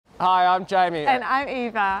Hi, I'm Jamie. And I'm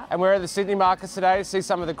Eva. And we're at the Sydney Market today to see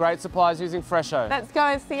some of the great suppliers using Fresho. Let's go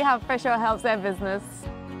and see how Fresho helps their business.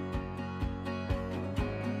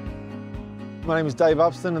 My name is Dave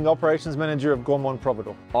Upston, I'm the Operations Manager of Gourmand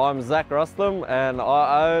Providore. I'm Rustom and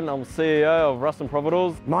I'm CEO of Rustom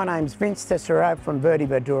Providores. My name's Vince Tessaro from Verdi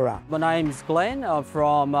Verdura. My name's Glenn, I'm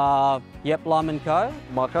from Yep Lum Co.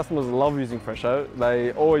 My customers love using Fresho.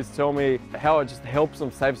 They always tell me how it just helps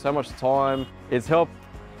them save so much time. It's helped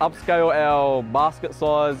upscale our basket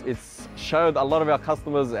size. It's showed a lot of our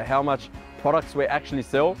customers how much products we actually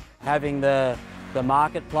sell. Having the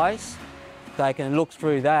marketplace, they can look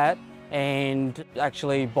through that and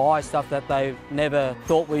actually buy stuff that they've never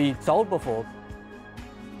thought we sold before.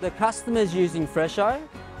 The customers using Fresho,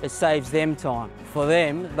 it saves them time. For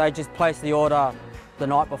them, they just place the order the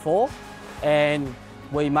night before and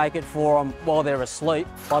we make it for them while they're asleep.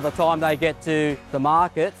 By the time they get to the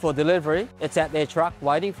market for delivery, it's at their truck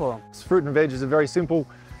waiting for them. Fruit and veg is a very simple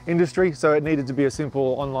industry, so it needed to be a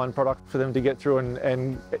simple online product for them to get through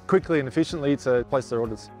and quickly and efficiently to place their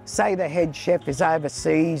orders. Say the head chef is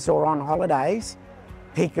overseas or on holidays,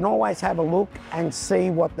 he can always have a look and see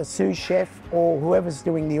what the sous chef or whoever's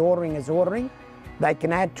doing the ordering is ordering. They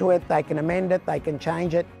can add to it, they can amend it, they can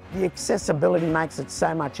change it. The accessibility makes it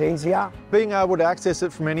so much easier. Being able to access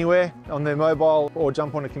it from anywhere on their mobile or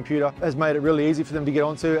jump on a computer has made it really easy for them to get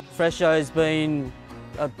onto. Fresho has been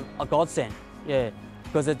a godsend, yeah,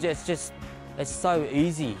 because it's so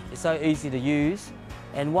easy. It's so easy to use,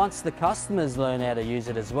 and once the customers learn how to use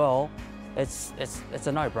it as well, it's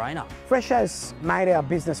a no-brainer. Fresho's made our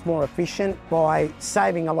business more efficient by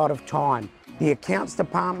saving a lot of time. The accounts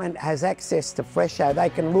department has access to Fresho. They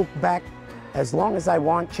can look back as long as they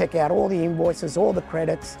want, check out all the invoices, all the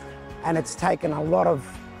credits, and it's taken a lot of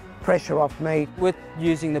pressure off me. With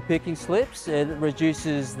using the picking slips, it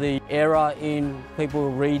reduces the error in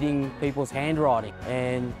people reading people's handwriting,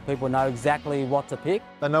 and people know exactly what to pick.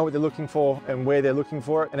 They know what they're looking for and where they're looking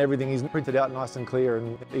for it, and everything is printed out nice and clear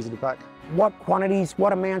and easy to pack. What quantities,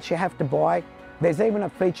 what amounts you have to buy. There's even a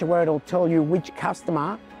feature where it'll tell you which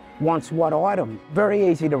customer wants what item. Very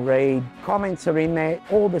easy to read, comments are in there,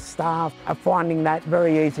 all the staff are finding that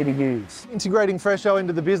very easy to use. Integrating Fresho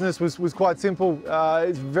into the business was quite simple.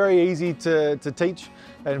 It's very easy to teach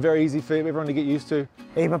and very easy for everyone to get used to.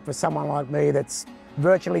 Even for someone like me that's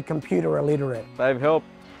virtually computer illiterate. They've helped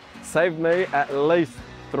save me at least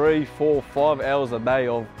 3, 4, 5 hours a day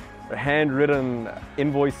of handwritten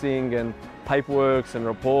invoicing and paperwork and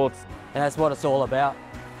reports. And that's what it's all about,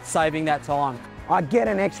 saving that time. I get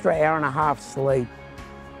an extra hour and a half sleep.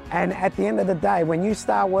 And at the end of the day, when you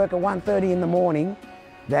start work at 1:30 in the morning,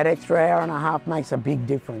 that extra hour and a half makes a big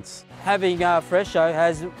difference. Having Fresho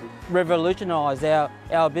has revolutionised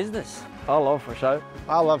our business. I love Fresho.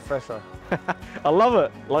 I love Fresho. I love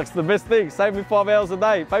it. Like, it's the best thing. Save me 5 hours a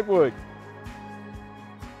day, paperwork.